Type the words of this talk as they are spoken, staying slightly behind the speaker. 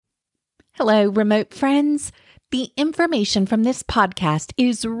Hello, remote friends. The information from this podcast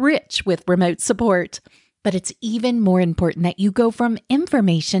is rich with remote support, but it's even more important that you go from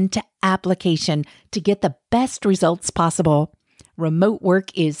information to application to get the best results possible. Remote work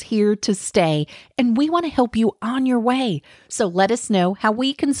is here to stay, and we want to help you on your way. So let us know how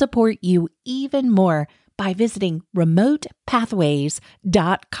we can support you even more by visiting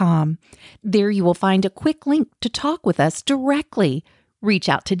remotepathways.com. There you will find a quick link to talk with us directly. Reach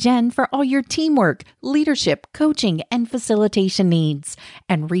out to Jen for all your teamwork, leadership, coaching, and facilitation needs.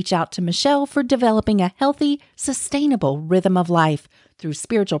 And reach out to Michelle for developing a healthy, sustainable rhythm of life through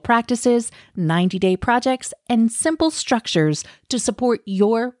spiritual practices, 90-day projects, and simple structures to support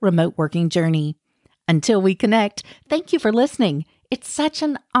your remote working journey. Until we connect, thank you for listening. It's such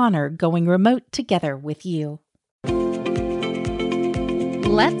an honor going remote together with you.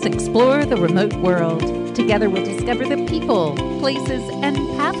 Let's explore the remote world. Together we'll discover the people, places, and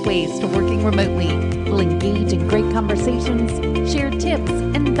pathways to working remotely. We'll engage in great conversations, share tips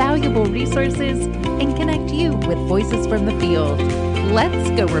and valuable resources, and connect you with voices from the field. Let's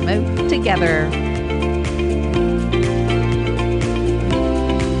go remote together.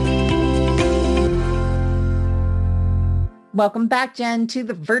 Welcome back, Jen, to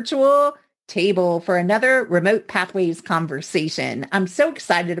the virtual table for another Remote Pathways conversation. I'm so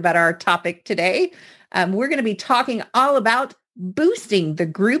excited about our topic today. We're going to be talking all about boosting the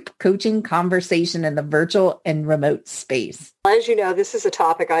group coaching conversation in the virtual and remote space. As you know, this is a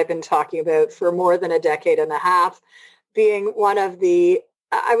topic I've been talking about for more than a decade and a half, being one of the,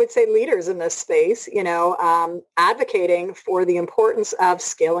 I would say, leaders in this space, advocating for the importance of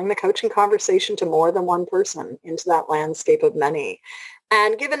scaling the coaching conversation to more than one person into that landscape of many.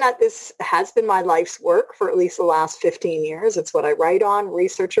 And given that this has been my life's work for at least the last 15 years, it's what I write on,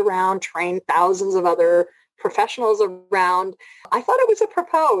 research around, train thousands of other professionals around, I thought it was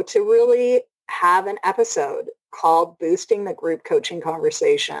apropos to really have an episode called Boosting the Group Coaching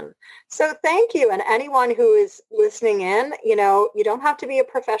Conversation. So thank you. And anyone who is listening in, you don't have to be a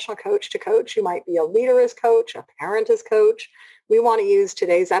professional coach to coach. You might be a leader as coach, a parent as coach. We want to use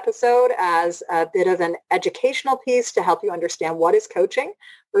today's episode as a bit of an educational piece to help you understand what is coaching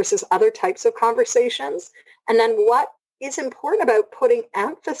versus other types of conversations. And then what is important about putting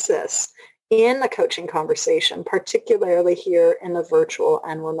emphasis in the coaching conversation, particularly here in the virtual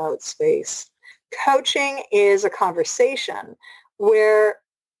and remote space. Coaching is a conversation where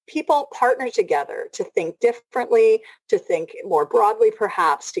people partner together to think differently, to think more broadly,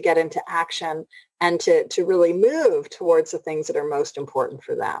 perhaps, to get into action and to really move towards the things that are most important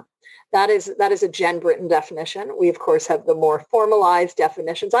for them. That is a Jen Britton definition. We, of course, have the more formalized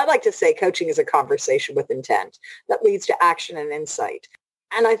definitions. I like to say coaching is a conversation with intent that leads to action and insight.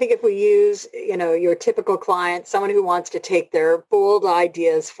 And I think if we use, your typical client, someone who wants to take their bold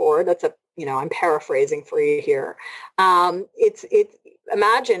ideas forward, I'm paraphrasing for you here.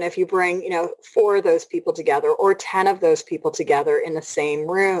 Imagine if you bring, 4 of those people together or 10 of those people together in the same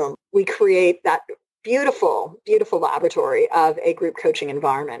room. We create that beautiful, beautiful laboratory of a group coaching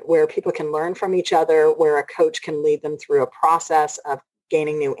environment where people can learn from each other, where a coach can lead them through a process of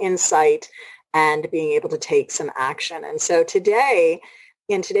gaining new insight and being able to take some action. And so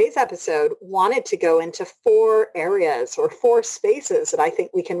in today's episode, wanted to go into 4 areas or 4 spaces that I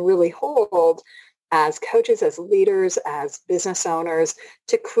think we can really hold as coaches, as leaders, as business owners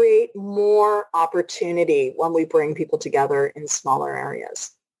to create more opportunity when we bring people together in smaller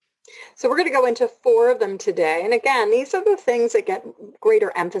areas. So we're going to go into 4 of them today. And again, these are the things that get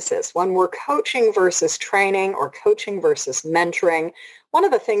greater emphasis when we're coaching versus training or coaching versus mentoring. One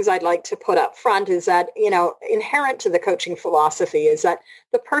of the things I'd like to put up front is that, inherent to the coaching philosophy is that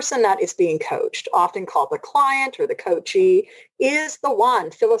the person that is being coached, often called the client or the coachee, is the one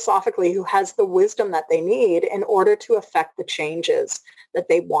philosophically who has the wisdom that they need in order to affect the changes that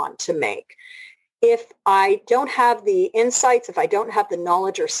they want to make. If I don't have the insights, if I don't have the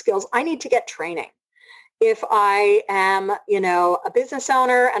knowledge or skills, I need to get training. If I am, a business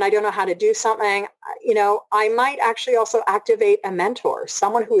owner and I don't know how to do something, I might actually also activate a mentor,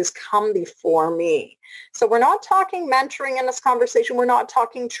 someone who has come before me. So we're not talking mentoring in this conversation. We're not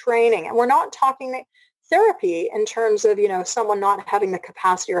talking training, and we're not talking therapy in terms of, someone not having the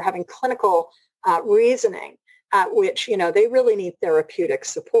capacity or having clinical reasoning at which, they really need therapeutic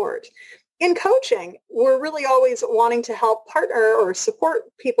support. In coaching, we're really always wanting to help partner or support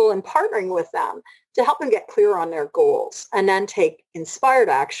people in partnering with them to help them get clear on their goals and then take inspired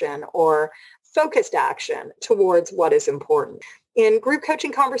action or focused action towards what is important. In group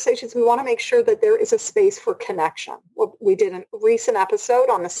coaching conversations, we want to make sure that there is a space for connection. We did a recent episode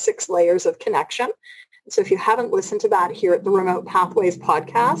on the 6 layers of connection. So if you haven't listened to that here at the Remote Pathways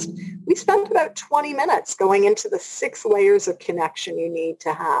podcast, we spent about 20 minutes going into the 6 layers of connection you need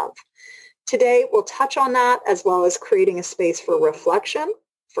to have. Today, we'll touch on that as well as creating a space for reflection,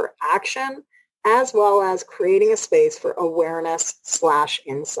 for action, as well as creating a space for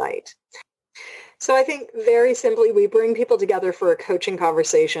awareness/insight. So I think very simply, we bring people together for a coaching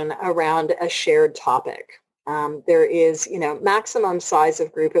conversation around a shared topic. There is, maximum size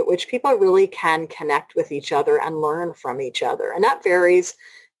of group at which people really can connect with each other and learn from each other. And that varies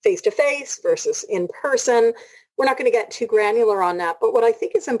face-to-face versus in person. We're not going to get too granular on that. But what I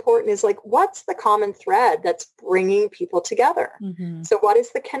think is important is what's the common thread that's bringing people together? Mm-hmm. So what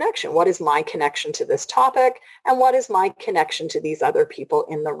is the connection? What is my connection to this topic? And what is my connection to these other people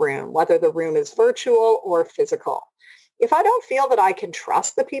in the room, whether the room is virtual or physical? If I don't feel that I can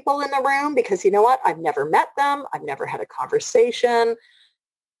trust the people in the room because, you know what, I've never met them, I've never had a conversation,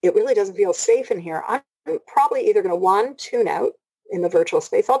 it really doesn't feel safe in here, I'm probably either going to, tune out in the virtual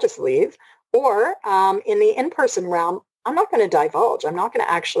space, I'll just leave, or in the in-person realm, I'm not going to divulge. I'm not going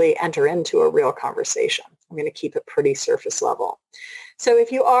to actually enter into a real conversation. I'm going to keep it pretty surface level. So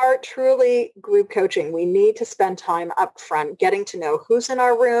if you are truly group coaching, we need to spend time up front getting to know who's in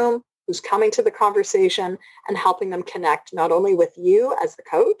our room, who's coming to the conversation, and helping them connect not only with you as the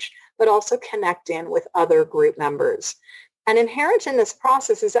coach, but also connect in with other group members. And inherent in this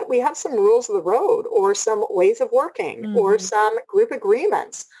process is that we have some rules of the road or some ways of working or some group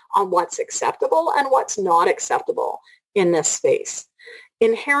agreements on what's acceptable and what's not acceptable in this space.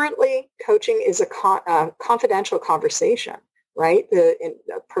 Inherently, coaching is a confidential conversation, right? A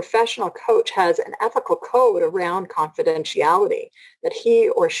professional coach has an ethical code around confidentiality that he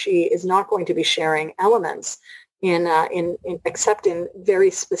or she is not going to be sharing elements except in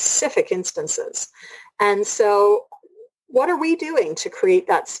very specific instances. And so what are we doing to create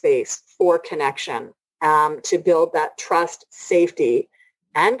that space for connection, to build that trust, safety,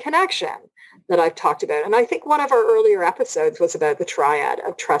 and connection that I've talked about? And I think one of our earlier episodes was about the triad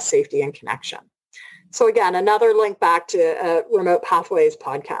of trust, safety, and connection. So again, another link back to Remote Pathways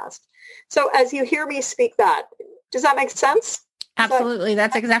podcast. So as you hear me speak that, does that make sense? Absolutely.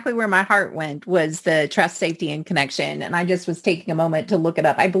 That's exactly where my heart went, was the trust, safety, and connection. And I just was taking a moment to look it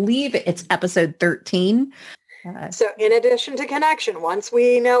up. I believe it's episode 13. So in addition to connection, once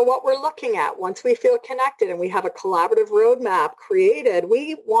we know what we're looking at, once we feel connected and we have a collaborative roadmap created,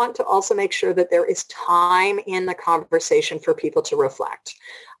 we want to also make sure that there is time in the conversation for people to reflect.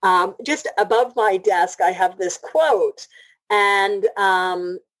 Just above my desk, I have this quote, and,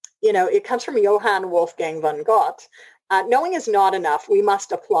 it comes from Johann Wolfgang von Goethe. Knowing is not enough, we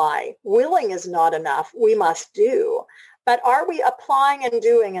must apply. Willing is not enough, we must do. But are we applying and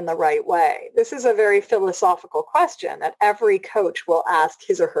doing in the right way? This is a very philosophical question that every coach will ask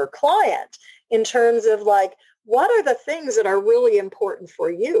his or her client in terms of what are the things that are really important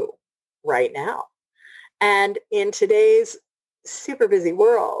for you right now? And in today's super busy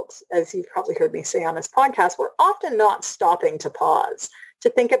world, as you've probably heard me say on this podcast, we're often not stopping to pause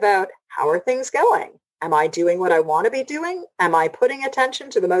to think about how are things going? Am I doing what I want to be doing? Am I putting attention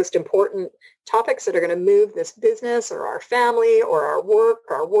to the most important topics that are going to move this business or our family or our work,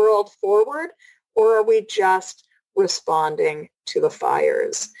 our world forward? Or are we just responding to the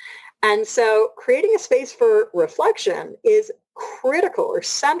fires? And so creating a space for reflection is critical or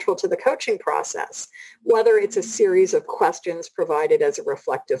central to the coaching process, whether it's a series of questions provided as a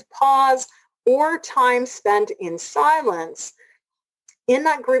reflective pause or time spent in silence. In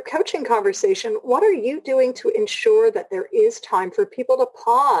that group coaching conversation, what are you doing to ensure that there is time for people to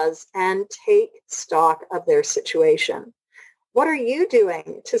pause and take stock of their situation? What are you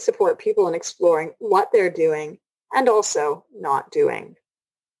doing to support people in exploring what they're doing and also not doing?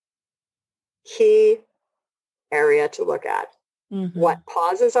 Key area to look at. Mm-hmm. What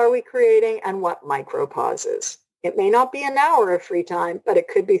pauses are we creating and what micro pauses? It may not be an hour of free time, but it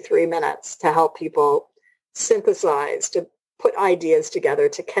could be 3 minutes to help people synthesize, to put ideas together,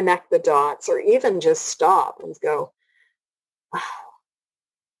 to connect the dots, or even just stop and go, wow,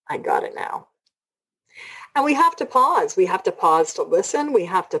 I got it now. And we have to pause. We have to pause to listen. We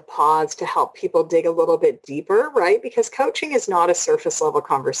have to pause to help people dig a little bit deeper, right? Because coaching is not a surface level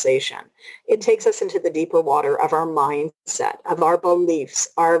conversation. It takes us into the deeper water of our mindset, of our beliefs,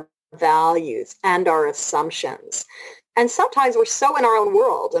 our values, and our assumptions. And sometimes we're so in our own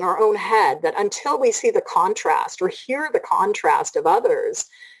world, in our own head, that until we see the contrast or hear the contrast of others,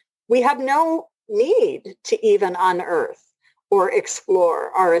 we have no need to even unearth or explore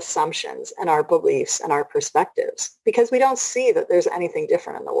our assumptions and our beliefs and our perspectives because we don't see that there's anything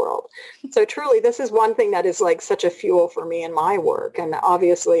different in the world. So truly, this is one thing that is like such a fuel for me in my work. And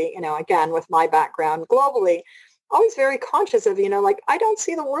obviously, again, with my background globally, always very conscious of, like I don't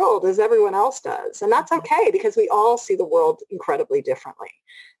see the world as everyone else does. And that's okay because we all see the world incredibly differently.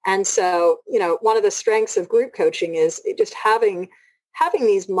 And so, one of the strengths of group coaching is just having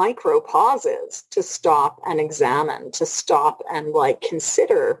these micro pauses to stop and examine, to stop and like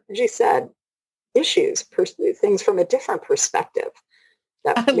consider, as you said, issues, things from a different perspective.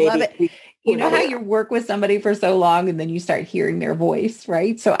 I love it. You know how you work with somebody for so long and then you start hearing their voice,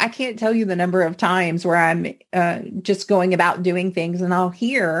 right? So I can't tell you the number of times where I'm just going about doing things and I'll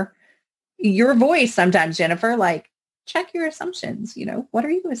hear your voice sometimes, Jennifer, like, check your assumptions, what are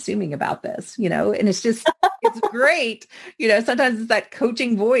you assuming about this, and it's just, it's great. Sometimes it's that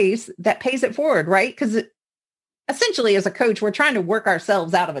coaching voice that pays it forward, right? Because essentially as a coach, we're trying to work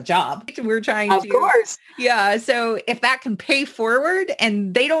ourselves out of a job. We're trying of course. Yeah. So if that can pay forward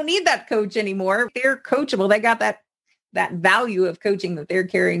and they don't need that coach anymore, they're coachable. They got that value of coaching that they're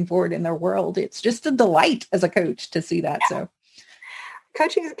carrying forward in their world. It's just a delight as a coach to see that. Yeah. So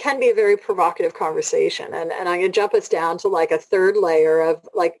coaching can be a very provocative conversation. And I'm going to jump us down to like a third layer of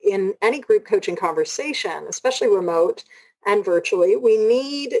like in any group coaching conversation, especially remote and virtually, we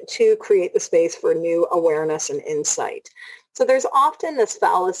need to create the space for new awareness and insight. So there's often this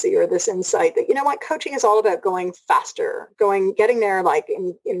fallacy or this insight that, coaching is all about going faster, getting there like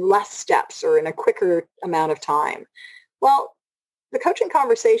in less steps or in a quicker amount of time. Well, the coaching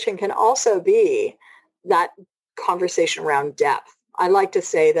conversation can also be that conversation around depth. I like to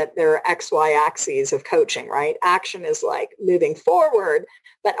say that there are XY axes of coaching, right? Action is like moving forward,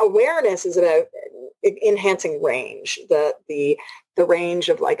 but awareness is about enhancing range, the range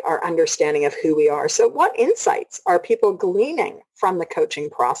of like our understanding of who we are. So what insights are people gleaning from the coaching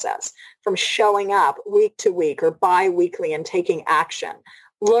process, from showing up week to week or bi-weekly and taking action,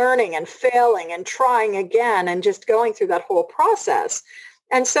 learning and failing and trying again and just going through that whole process?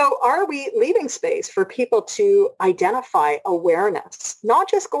 And so are we leaving space for people to identify awareness, not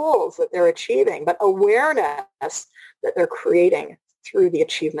just goals that they're achieving, but awareness that they're creating through the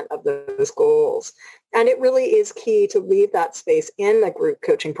achievement of those goals? And it really is key to leave that space in the group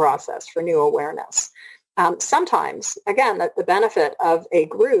coaching process for new awareness. Sometimes, again, the benefit of a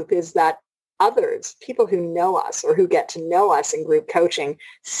group is that others, people who know us or who get to know us in group coaching,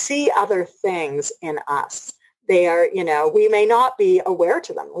 see other things in us. They are, we may not be aware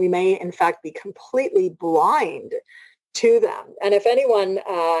to them. We may, in fact, be completely blind to them. And if anyone,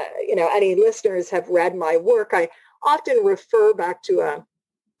 any listeners have read my work, I often refer back to a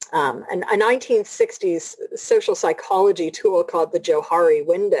 1960s social psychology tool called the Johari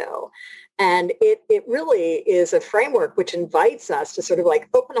window. And it really is a framework which invites us to sort of like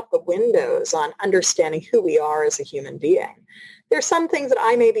open up the windows on understanding who we are as a human being. There's some things that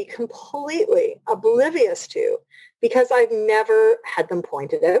I may be completely oblivious to because I've never had them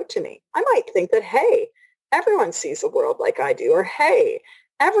pointed out to me. I might think that, hey, everyone sees the world like I do, or hey,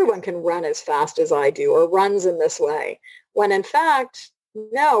 everyone can run as fast as I do or runs in this way. When in fact,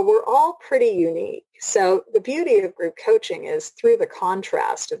 no, we're all pretty unique. So the beauty of group coaching is through the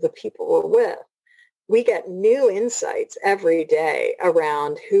contrast of the people we're with, we get new insights every day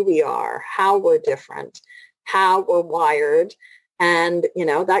around who we are, how we're different, how we're wired. And,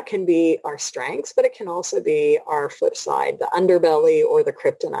 that can be our strengths, but it can also be our flip side, the underbelly or the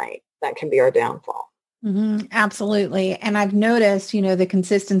kryptonite. That can be our downfall. Mm-hmm, absolutely. And I've noticed, the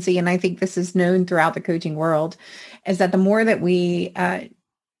consistency, and I think this is known throughout the coaching world, is that the more that we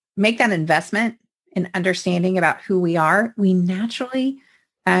make that investment in understanding about who we are, we naturally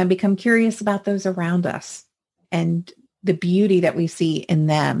become curious about those around us and the beauty that we see in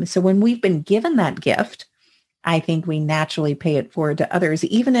them. So when we've been given that gift, I think we naturally pay it forward to others,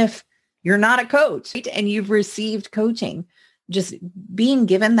 even if you're not a coach, right? And you've received coaching. Just being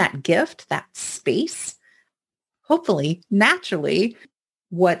given that gift, that space, hopefully, naturally,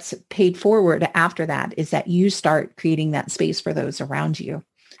 what's paid forward after that is that you start creating that space for those around you.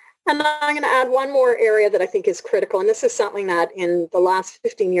 And I'm going to add one more area that I think is critical. And this is something that in the last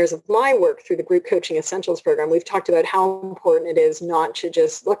 15 years of my work through the Group Coaching Essentials program, we've talked about how important it is not to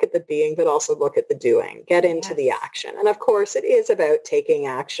just look at the being, but also look at the doing, get into the action. And of course, it is about taking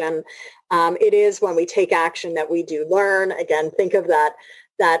action. It is when we take action that we do learn. Again, think of that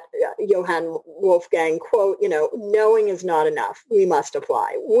Johann Wolfgang quote, knowing is not enough. We must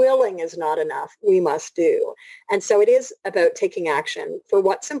apply. Willing is not enough. We must do. And so it is about taking action for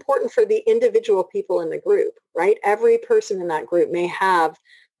what's important for the individual people in the group, right? Every person in that group may have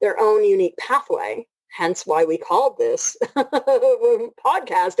their own unique pathway. hence why we called this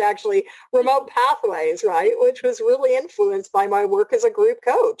podcast actually Remote Pathways, right? Which was really influenced by my work as a group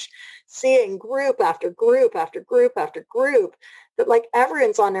coach, seeing group after group after group after group, that like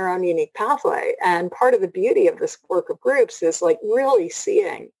everyone's on their own unique pathway. And part of the beauty of this work of groups is like really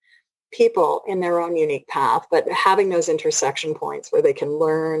seeing people in their own unique path, but having those intersection points where they can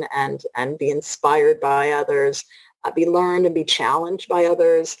learn and be inspired by others, be learned and be challenged by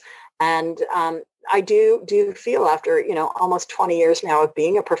others. And I do feel after, almost 20 years now of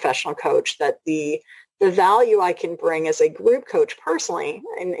being a professional coach, that the value I can bring as a group coach personally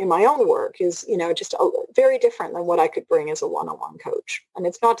in my own work is, just very different than what I could bring as a one-on-one coach. And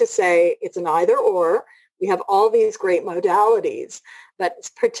it's not to say it's an either or. We have all these great modalities, but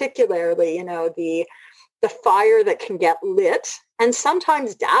it's particularly, the fire that can get lit and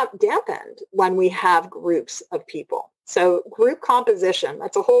sometimes dampened when we have groups of people. So group composition,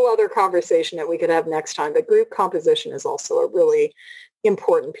 that's a whole other conversation that we could have next time, but group composition is also a really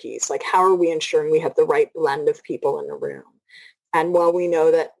important piece. Like, how are we ensuring we have the right blend of people in the room? And while we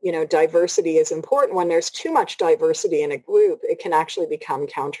know that, diversity is important, when there's too much diversity in a group, it can actually become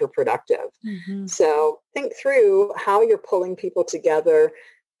counterproductive. Mm-hmm. So think through how you're pulling people together.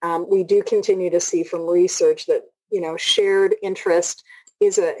 We do continue to see from research that, shared interest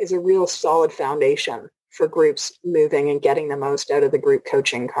is a real solid foundation for groups moving and getting the most out of the group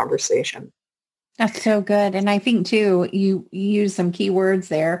coaching conversation. That's so good. And I think too, you use some key words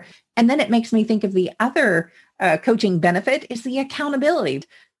there. And then it makes me think of the other coaching benefit is the accountability.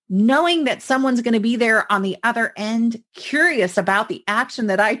 Knowing that someone's going to be there on the other end, curious about the action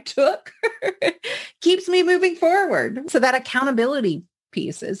that I took, keeps me moving forward. So that accountability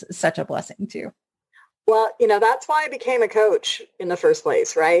piece is such a blessing too. Well, that's why I became a coach in the first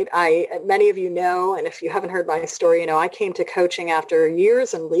place, right? Many of you know, and if you haven't heard my story, I came to coaching after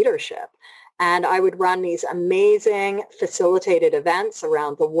years in leadership. And I would run these amazing facilitated events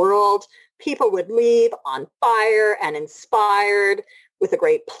around the world. People would leave on fire and inspired with a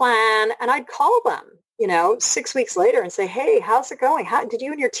great plan. And I'd call them, 6 weeks later and say, hey, how's it going? How did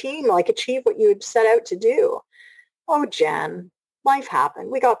you and your team achieve what you had set out to do? Oh, Jen, life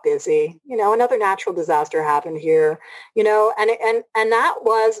happened. We got busy. Another natural disaster happened here, and that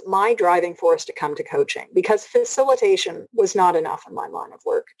was my driving force to come to coaching, because facilitation was not enough in my line of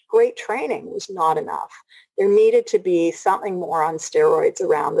work. Great training was not enough. There needed to be something more on steroids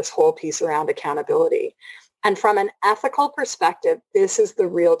around this whole piece around accountability. And from an ethical perspective, this is the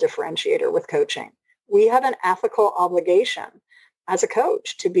real differentiator with coaching. We have an ethical obligation as a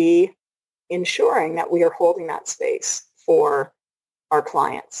coach to be ensuring that we are holding that space for our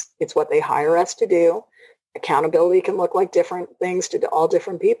clients. It's what they hire us to do. Accountability can look like different things to all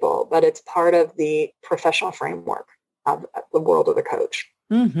different people, but it's part of the professional framework of the world of the coach.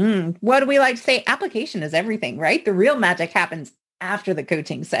 Mm-hmm. What do we like to say? Application is everything, right? The real magic happens after the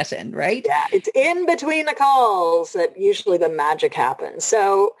coaching session, right? Yeah, it's in between the calls that usually the magic happens.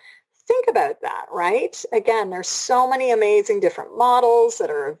 So think about that, right? Again, there's so many amazing different models that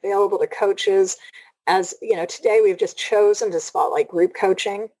are available to coaches. As today we've just chosen to spotlight group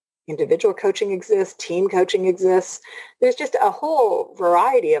coaching. Individual coaching exists, team coaching exists. There's just a whole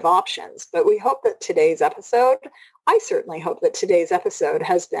variety of options. But we hope that I certainly hope that today's episode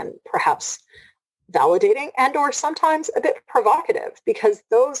has been perhaps validating and or sometimes a bit provocative, because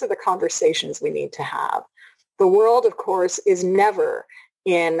those are the conversations we need to have. The world, of course, is never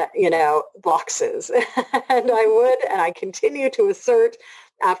in, boxes. And I continue to assert,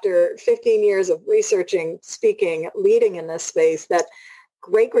 after 15 years of researching, speaking, leading in this space, that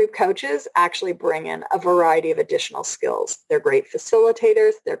great group coaches actually bring in a variety of additional skills. They're great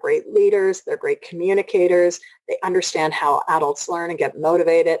facilitators, they're great leaders, they're great communicators, they understand how adults learn and get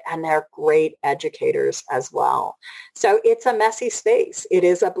motivated, and they're great educators as well. So it's a messy space. It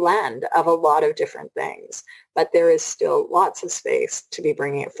is a blend of a lot of different things, but there is still lots of space to be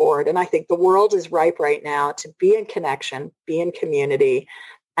bringing it forward. And I think the world is ripe right now to be in connection, be in community,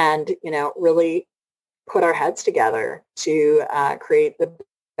 and, really put our heads together to create the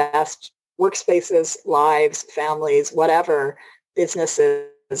best workspaces, lives, families, whatever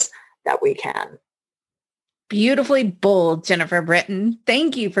businesses that we can. Beautifully bold, Jennifer Britton.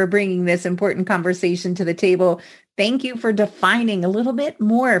 Thank you for bringing this important conversation to the table. Thank you for defining a little bit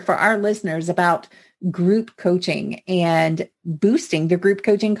more for our listeners about group coaching and boosting the group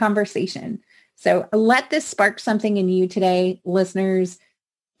coaching conversation. So let this spark something in you today, listeners.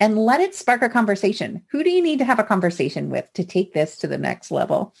 And let it spark a conversation. Who do you need to have a conversation with to take this to the next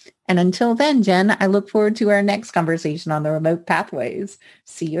level? And until then, Jen, I look forward to our next conversation on the remote pathways.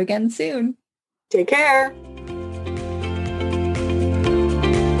 See you again soon. Take care.